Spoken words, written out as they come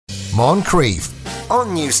Moncrief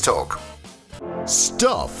on News Talk.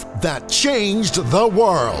 Stuff that changed the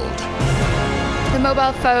world. The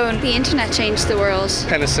mobile phone, the internet changed the world.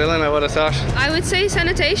 Penicillin, I would have thought. I would say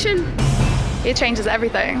sanitation. It changes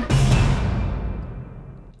everything.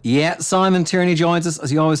 Yeah, Simon Tierney joins us, as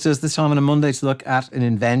he always does, this time on a Monday to look at an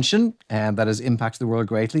invention that has impacted the world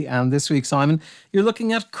greatly. And this week, Simon, you're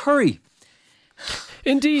looking at curry.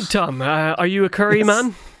 Indeed, Tom. Are you a curry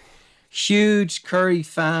man? Huge curry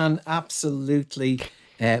fan, absolutely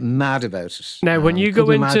mad about it. Now, when you go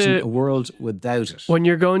couldn't into imagine a world without it. When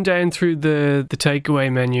you're going down through the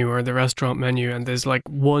takeaway menu or the restaurant menu, and there's like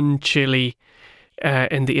one chili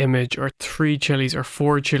in the image, or 3 chilies or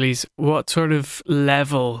 4 chilies, what sort of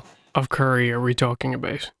level of curry are we talking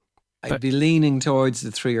about? I'd be leaning towards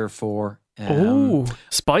the 3 or 4.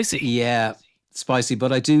 Spicy. Yeah, spicy.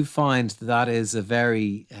 But I do find that is a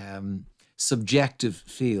very subjective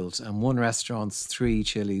field, and one restaurant's 3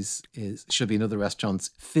 chilies should be another restaurant's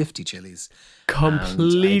 50 chilies.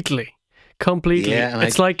 Completely. Yeah,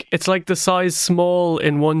 it's like the size small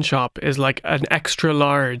in one shop is like an extra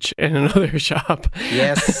large in another shop.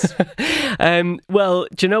 Yes. Well,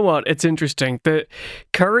 do you know what? It's interesting. The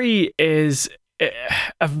curry is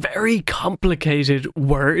a very complicated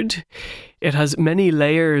word. It has many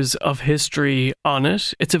layers of history on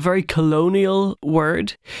it. It's a very colonial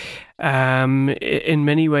word. In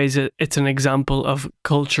many ways, it's an example of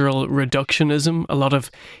cultural reductionism. A lot of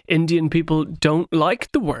Indian people don't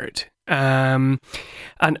like the word. And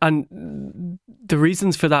the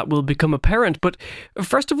reasons for that will become apparent. But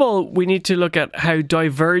first of all, we need to look at how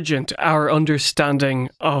divergent our understanding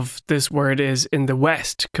of this word is in the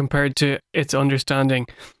West compared to its understanding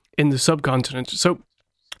in the subcontinent. So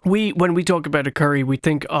when we talk about a curry, we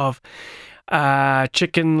think of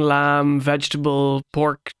chicken, lamb, vegetable,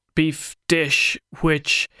 pork, beef dish,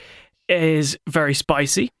 which is very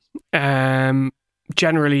spicy.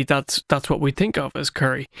 Generally, that's what we think of as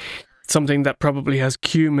curry. Something that probably has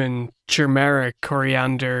cumin, turmeric,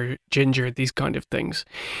 coriander, ginger, these kind of things.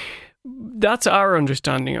 That's our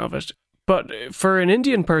understanding of it. But for an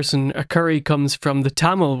Indian person, a curry comes from the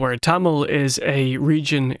Tamil word. Tamil is a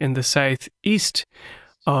region in the southeast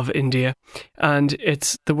of India, and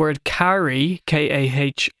it's the word kahri,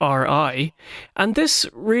 K-A-H-R-I, and this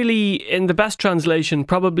really, in the best translation,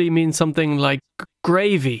 probably means something like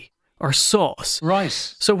gravy or sauce. Right.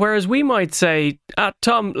 So whereas we might say,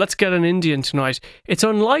 Tom, let's get an Indian tonight, it's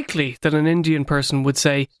unlikely that an Indian person would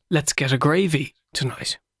say, let's get a gravy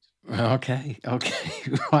tonight. Okay,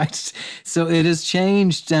 right. So it has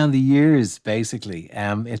changed down the years, basically.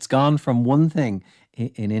 It's gone from one thing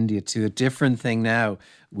in India to a different thing now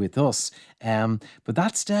with us. But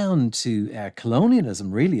that's down to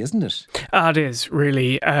colonialism, really, isn't it? It is,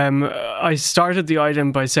 really. I started the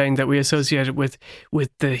item by saying that we associate it with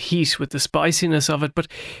the heat, with the spiciness of it. But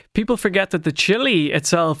people forget that the chili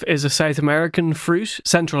itself is a South American fruit,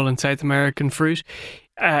 Central and South American fruit.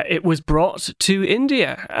 It was brought to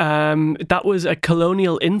India. That was a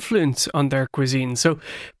colonial influence on their cuisine. So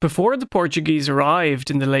before the Portuguese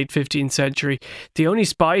arrived in the late 15th century, the only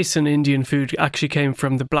spice in Indian food actually came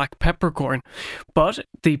from the black peppercorn. But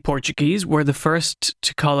the Portuguese were the first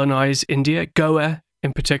to colonize India, Goa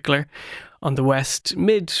in particular, on the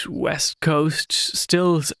mid-west coast.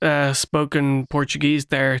 Still spoken Portuguese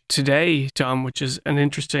there today, Tom, which is an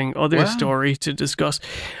interesting other story to discuss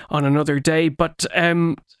on another day. But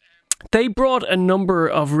they brought a number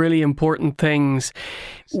of really important things.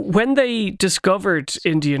 When they discovered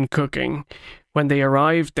Indian cooking, when they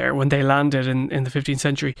arrived there, when they landed in the 15th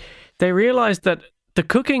century, they realized that the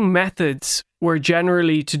cooking methods were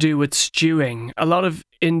generally to do with stewing. A lot of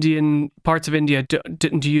parts of India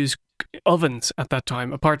didn't use ovens at that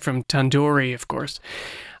time, apart from tandoori, of course.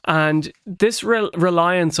 And this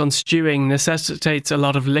reliance on stewing necessitates a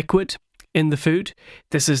lot of liquid in the food.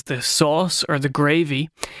 This is the sauce or the gravy,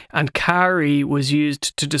 and curry was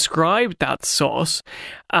used to describe that sauce.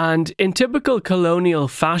 And in typical colonial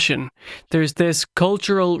fashion, there's this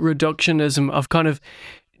cultural reductionism of kind of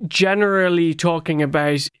generally talking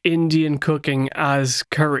about Indian cooking as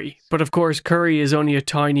curry. But of course, curry is only a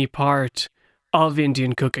tiny part of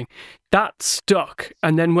Indian cooking. That stuck.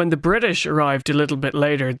 And then when the British arrived a little bit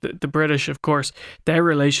later, the British, of course, their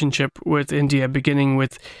relationship with India, beginning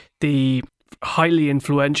with the highly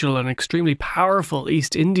influential and extremely powerful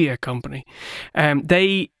East India Company,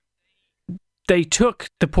 they took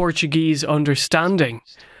the Portuguese understanding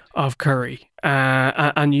of curry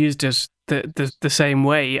and used it the same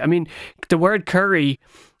way. I mean, the word curry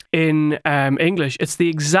in English, it's the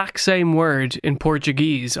exact same word in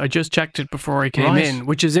Portuguese. I just checked it before I came in,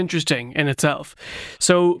 which is interesting in itself.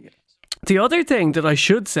 So The other thing that I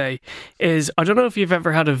should say is, I don't know if you've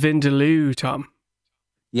ever had a Vindaloo, Tom.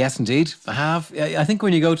 Yes, indeed, I have. I think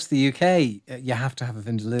when you go to the UK, you have to have a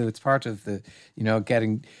Vindaloo. It's part of the,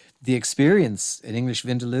 getting the experience. An English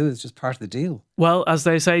Vindaloo is just part of the deal. Well, as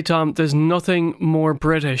they say, Tom, there's nothing more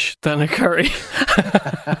British than a curry.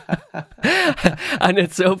 And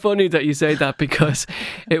it's so funny that you say that, because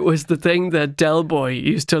it was the thing that Del Boy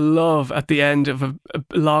used to love at the end of a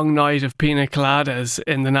long night of pina coladas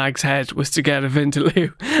in the Nag's Head, was to get a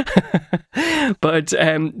Vindaloo. But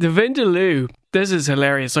the Vindaloo, this is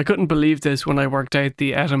hilarious. I couldn't believe this when I worked out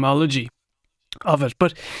the etymology of it.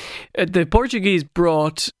 But the Portuguese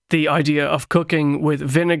brought the idea of cooking with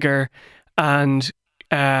vinegar and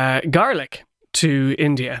garlic to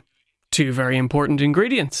India. Two very important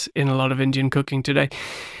ingredients in a lot of Indian cooking today.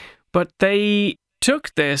 But they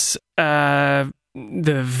took this, the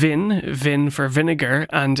vin for vinegar,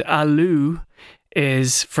 and aloo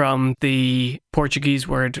is from the Portuguese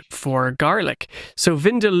word for garlic. So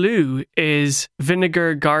Vindaloo is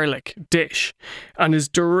vinegar garlic dish, and is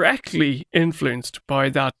directly influenced by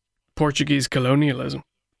that Portuguese colonialism.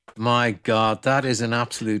 My God, that is an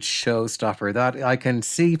absolute showstopper. That I can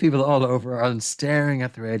see people all over Ireland staring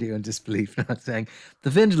at the radio in disbelief, not saying the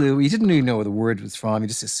Vindaloo. You didn't even know where the word was from. You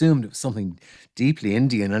just assumed it was something deeply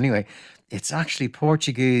Indian. Anyway, it's actually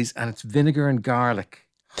Portuguese, and it's vinegar and garlic.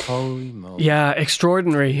 Holy moly! Yeah,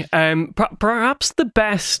 extraordinary. Perhaps the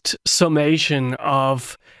best summation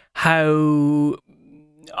of how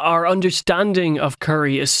our understanding of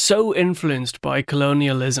curry is so influenced by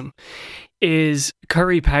colonialism is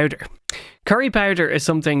curry powder. Curry powder is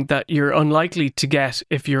something that you're unlikely to get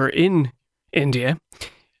if you're in India,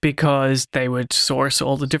 because they would source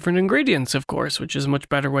all the different ingredients, of course, which is a much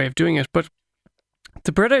better way of doing it. But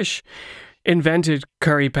the British invented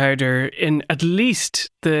curry powder in at least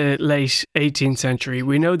the late 18th century.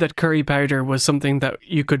 We know that curry powder was something that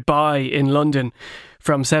you could buy in London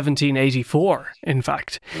from 1784, in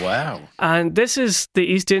fact. Wow. And this is the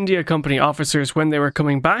East India Company officers, when they were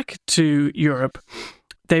coming back to Europe,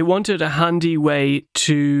 they wanted a handy way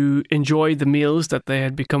to enjoy the meals that they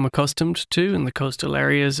had become accustomed to in the coastal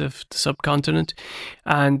areas of the subcontinent.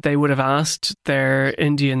 And they would have asked their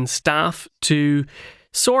Indian staff to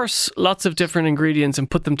source lots of different ingredients and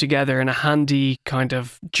put them together in a handy kind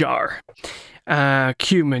of jar.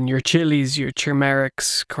 Cumin, your chilies, your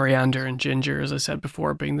turmerics, coriander and ginger, as I said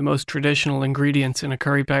before, being the most traditional ingredients in a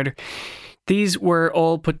curry powder. These were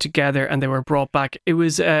all put together and they were brought back. It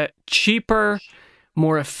was a cheaper,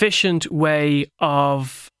 more efficient way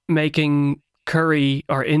of making curry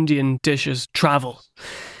or Indian dishes travel.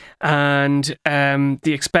 And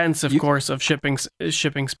the expense, of course, of shipping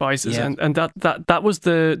spices, yeah. and that was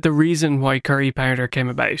the reason why curry powder came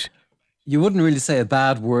about. You wouldn't really say a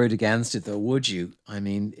bad word against it, though, would you? I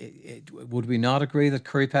mean, would we not agree that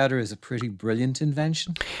curry powder is a pretty brilliant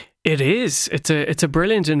invention? It is. It's a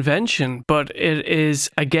brilliant invention, but it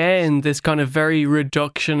is, again, this kind of very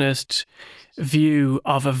reductionist view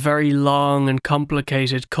of a very long and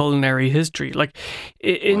complicated culinary history. Like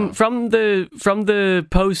from the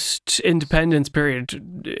post-independence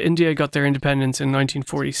period, India got their independence in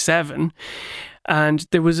 1947. And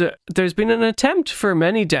there's been an attempt for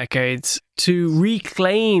many decades to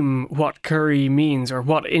reclaim what curry means or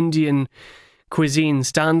what Indian cuisine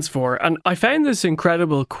stands for. And I found this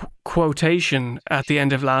incredible quotation at the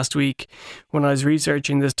end of last week when I was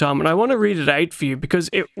researching this, Tom, and I want to read it out for you because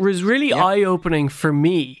it was really eye-opening for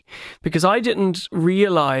me, because I didn't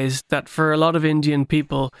realize that for a lot of Indian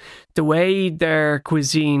people, the way their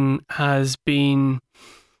cuisine has been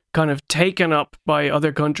kind of taken up by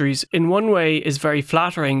other countries in one way is very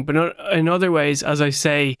flattering, but in other ways, as I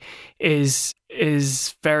say, is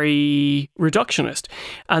very reductionist.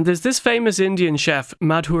 And there's this famous Indian chef,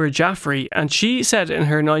 Madhur Jaffrey, and she said in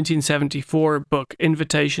her 1974 book,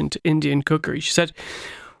 Invitation to Indian Cookery, she said,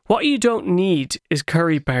 "What you don't need is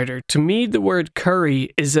curry powder. To me, the word curry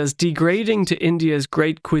is as degrading to India's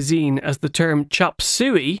great cuisine as the term chop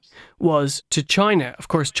suey was to China." Of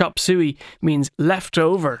course, chop suey means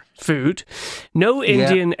leftover food. No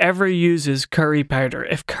Indian ever uses curry powder.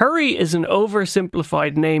 If curry is an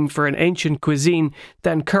oversimplified name for an ancient cuisine,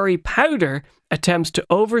 then curry powder attempts to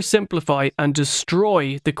oversimplify and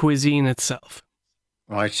destroy the cuisine itself.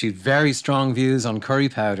 Right, she had very strong views on curry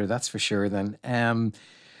powder, that's for sure then.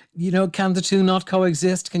 Can the two not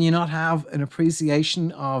coexist? Can you not have an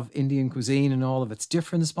appreciation of Indian cuisine and all of its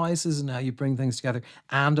different spices and how you bring things together,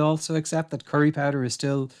 and also accept that curry powder is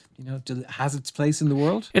still, has its place in the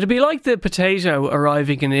world? It'd be like the potato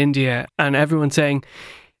arriving in India and everyone saying,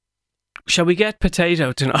 "Shall we get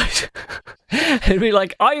potato tonight?" It'd be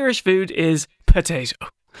like Irish food is potato.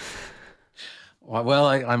 Well,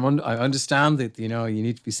 I understand that, you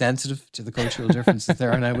need to be sensitive to the cultural differences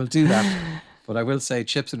there, and I will do that. But I will say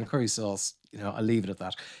chips and a curry sauce, I'll leave it at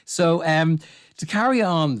that. So to carry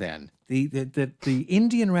on then, the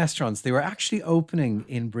Indian restaurants, they were actually opening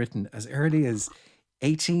in Britain as early as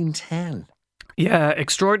 1810. Yeah,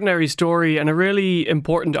 extraordinary story and a really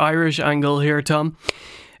important Irish angle here, Tom.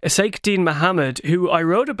 Saifuddin Muhammad, who I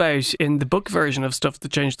wrote about in the book version of Stuff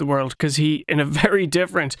That Changed the World, because he, in a very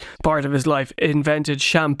different part of his life, invented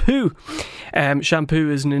shampoo. Shampoo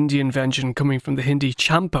is an Indian invention coming from the Hindi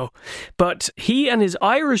champo. But he and his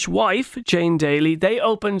Irish wife, Jane Daly, they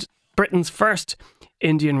opened Britain's first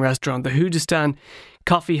Indian restaurant, the Hindustan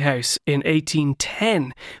Coffee House, in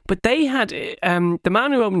 1810. But they had, the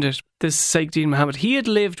man who opened it, this Saifuddin Muhammad, he had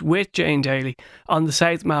lived with Jane Daly on the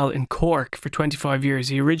South Mall in Cork for 25 years.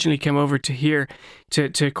 He originally came over to here,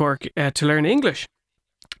 to Cork, to learn English.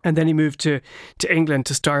 And then he moved to England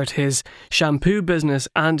to start his shampoo business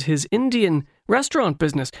and his Indian restaurant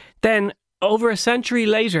business. Then, over a century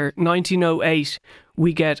later, 1908,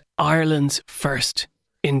 we get Ireland's first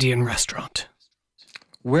Indian restaurant.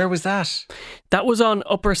 Where was that? That was on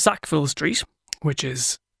Upper Sackville Street, which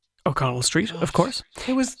is O'Connell Street, of course.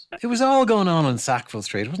 It was all going on Sackville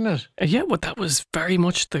Street, wasn't it? Yeah, well, that was very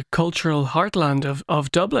much the cultural heartland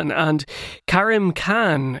of Dublin. And Karim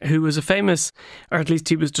Khan, who was a famous, or at least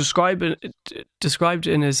he was described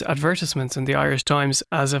in his advertisements in the Irish Times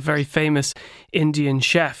as a very famous Indian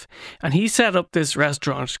chef. And he set up this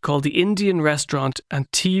restaurant called the Indian Restaurant and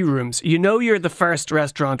Tea Rooms. You know you're the first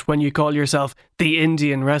restaurant when you call yourself the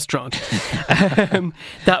Indian Restaurant.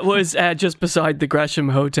 That was just beside the Gresham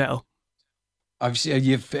Hotel.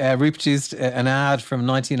 You've reproduced an ad from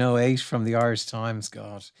 1908 from the Irish Times.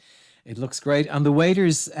 God, it looks great. And the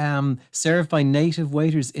waiters served by native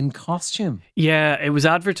waiters in costume. Yeah, it was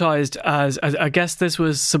advertised as I guess this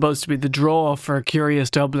was supposed to be the draw for curious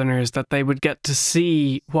Dubliners, that they would get to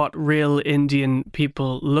see what real Indian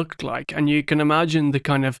people looked like. And you can imagine the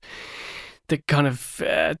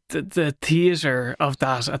theatre of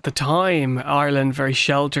that at the time. Ireland, very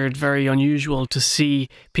sheltered, very unusual to see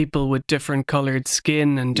people with different coloured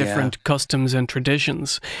skin and different customs and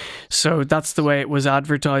traditions. So that's the way it was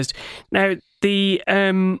advertised. Now,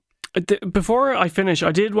 before I finish,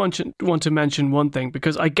 I did want to mention one thing,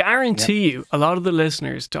 because I guarantee you, a lot of the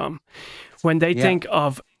listeners, Tom, when they think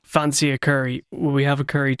of fancy a curry, well, we have a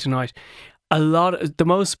curry tonight. The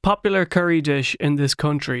most popular curry dish in this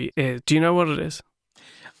country is, do you know what it is?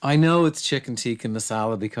 I know it's chicken tikka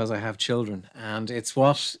masala because I have children, and it's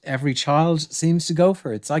what every child seems to go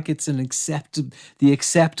for. It's like it's the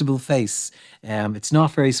acceptable face. It's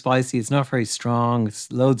not very spicy. It's not very strong.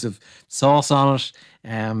 It's loads of sauce on it.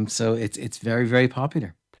 So it's very, very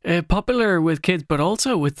popular. Popular with kids, but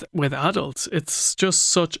also with adults. It's just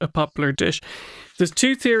such a popular dish. There's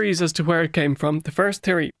two theories as to where it came from. The first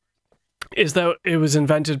theory is that it was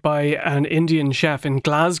invented by an Indian chef in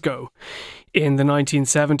Glasgow in the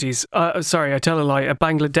 1970s. Sorry, I tell a lie, a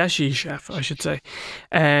Bangladeshi chef, I should say,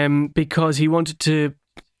 because he wanted to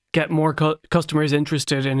get more customers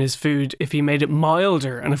interested in his food if he made it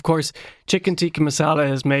milder. And of course, chicken tikka masala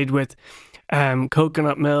is made with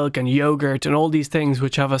coconut milk and yogurt and all these things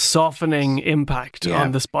which have a softening impact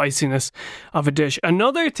on the spiciness of a dish.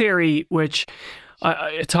 Another theory, which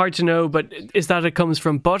it's hard to know, but is that it comes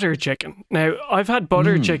from butter chicken. Now, I've had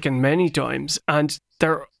butter chicken many times, and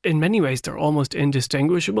in many ways they're almost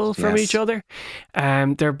indistinguishable from each other.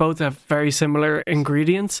 They're both have very similar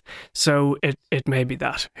ingredients, so it may be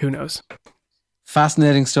that. Who knows?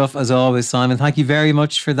 Fascinating stuff as always, Simon. Thank you very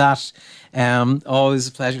much for that. Always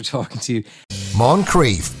a pleasure talking to you.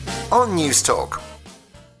 Moncrief on News Talk.